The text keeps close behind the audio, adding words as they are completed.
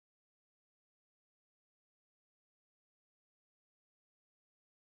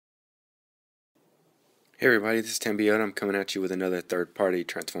Hey everybody, this is Tambiota. I'm coming at you with another third-party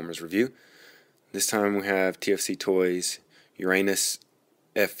Transformers review. This time we have TFC Toys Uranos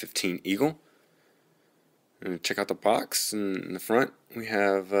F-15 Eagle. And check out the box. In the front we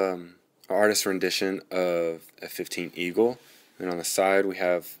have an artist rendition of F-15 Eagle. And on the side we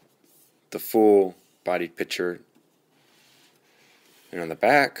have the full bodied picture. And on the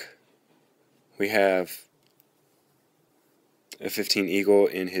back we have F-15 Eagle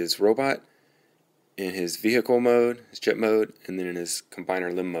in his robot, in his vehicle mode, his jet mode, and then in his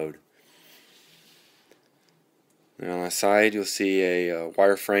combiner limb mode. And on the side you'll see a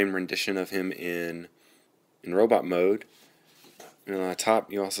wireframe rendition of him in robot mode. And on the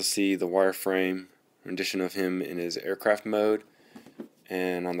top you also see the wireframe rendition of him in his aircraft mode.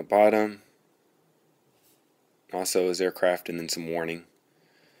 And on the bottom also his aircraft and then some warning.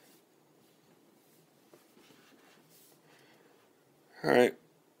 Alright,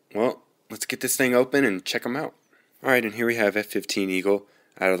 well, let's get this thing open and check them out. Alright, and here we have F-15 Eagle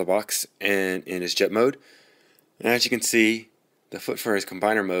out of the box and in his jet mode. And as you can see, the foot for his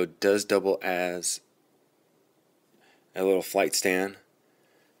combiner mode does double as a little flight stand.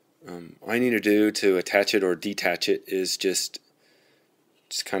 All you need to do to attach it or detach it is just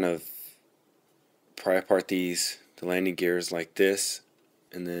kind of pry apart the landing gears like this,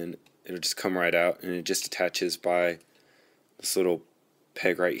 and then it'll just come right out, and it just attaches by this little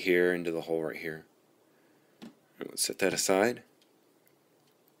peg right here into the hole right here. Let's set that aside.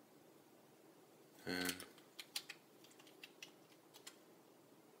 And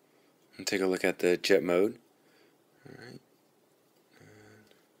take a look at the jet mode. Alright.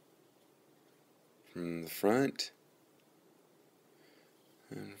 From the front,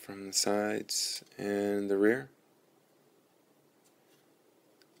 and from the sides and the rear,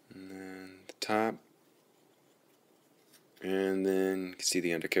 and then the top, and then you can see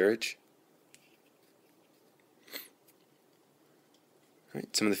the undercarriage.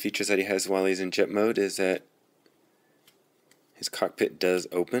 Alright, some of the features that he has while he's in jet mode is that his cockpit does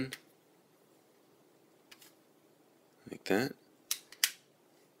open like that,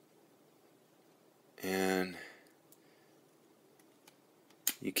 and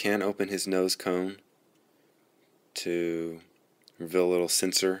you can open his nose cone to reveal a little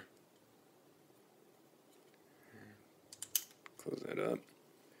sensor. Close that up.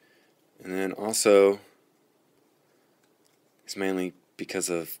 And then also, it's mainly because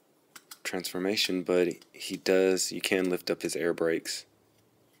of transformation, but you can lift up his air brakes.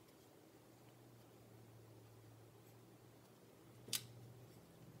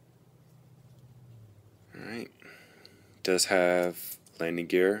 Alright. Does have landing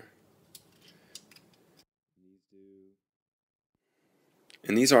gear.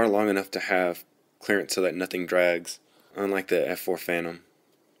 And these are long enough to have clearance so that nothing drags, unlike the F4 Phantom.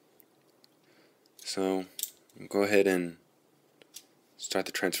 So go ahead and start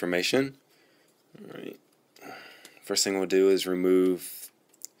the transformation. Alright. First thing we'll do is remove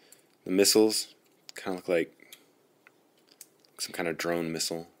the missiles. Kind of look like some kind of drone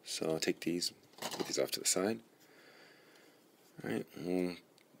missile. So I'll take these, put these off to the side. Alright, we'll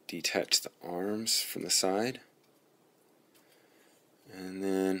detach the arms from the side. And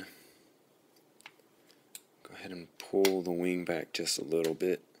then go ahead and pull the wing back just a little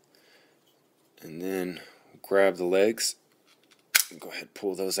bit. And then grab the legs. Go ahead and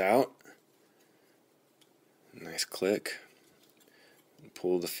pull those out. Nice click. And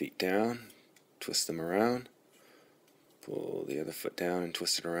pull the feet down. Twist them around. Pull the other foot down and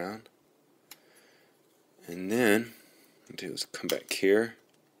twist it around. And then what I'll do is come back here.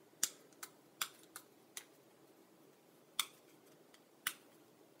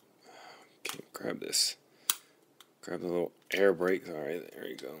 Okay, grab this. Grab the little air brake. Alright, there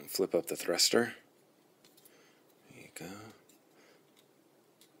you go. Flip up the thruster. There you go.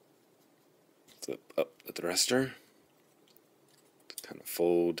 Flip up the thruster. Kind of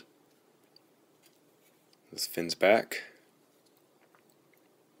fold those fins back.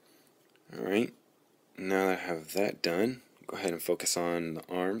 Alright. Now that I have that done, go ahead and focus on the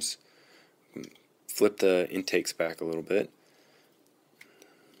arms. Flip the intakes back a little bit.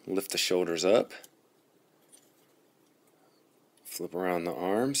 Lift the shoulders up. Flip around the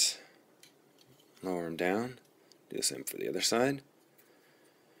arms. Lower them down. Do the same for the other side.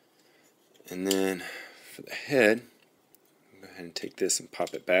 And then for the head, go ahead and take this and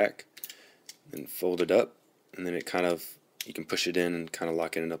pop it back. And fold it up. And then it kind of, you can push it in and kind of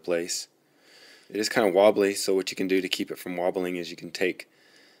lock it into place. It is kind of wobbly, so what you can do to keep it from wobbling is you can take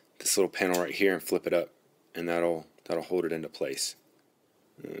this little panel right here and flip it up, and that'll hold it into place.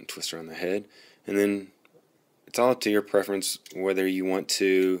 And twist around the head, and then it's all up to your preference whether you want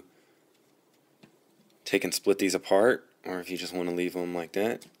to take and split these apart, or if you just want to leave them like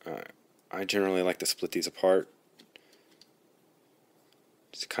that. I generally like to split these apart.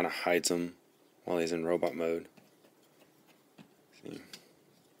 Just kind of hides them while he's in robot mode. See?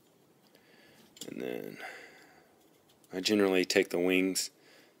 And then I generally take the wings,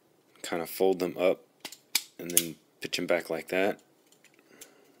 kind of fold them up, and then pitch them back like that.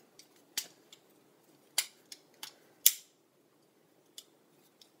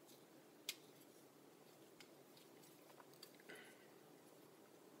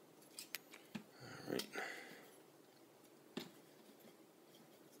 Alright.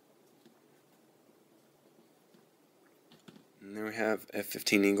 And there we have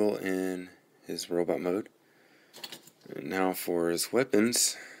F-15 Eagle in his robot mode. And now for his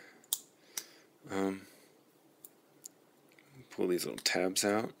weapons, pull these little tabs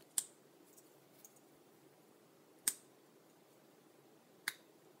out.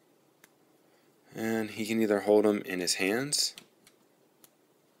 And he can either hold them in his hands,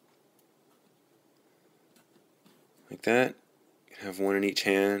 like that. You can have one in each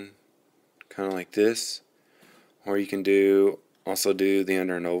hand, kind of like this. Or you can also do the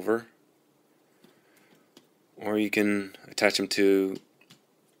under and over. Or you can attach them to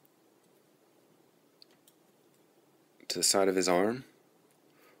the side of his arm.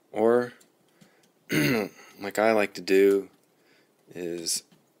 Or, like I like to do, is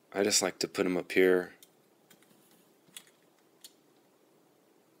I just like to put them up here.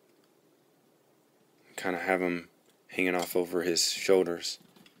 Kind of have them hanging off over his shoulders.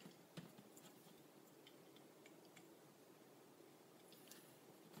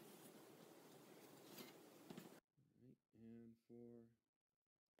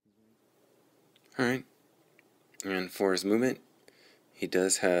 Alright, and for his movement, he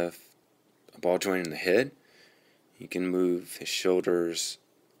does have a ball joint in the head. He can move his shoulders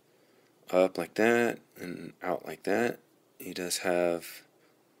up like that and out like that. He does have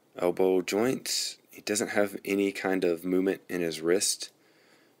elbow joints. He doesn't have any kind of movement in his wrist,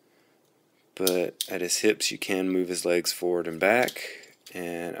 but at his hips you can move his legs forward and back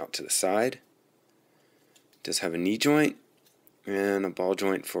and out to the side. He does have a knee joint and a ball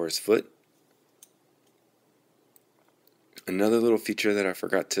joint for his foot. Another little feature that I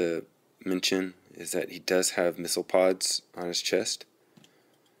forgot to mention is that he does have missile pods on his chest.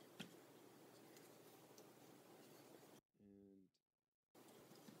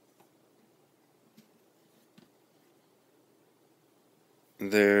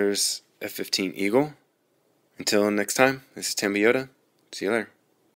 There's F-15 Eagle. Until next time, this is Tim Yoda. See you later.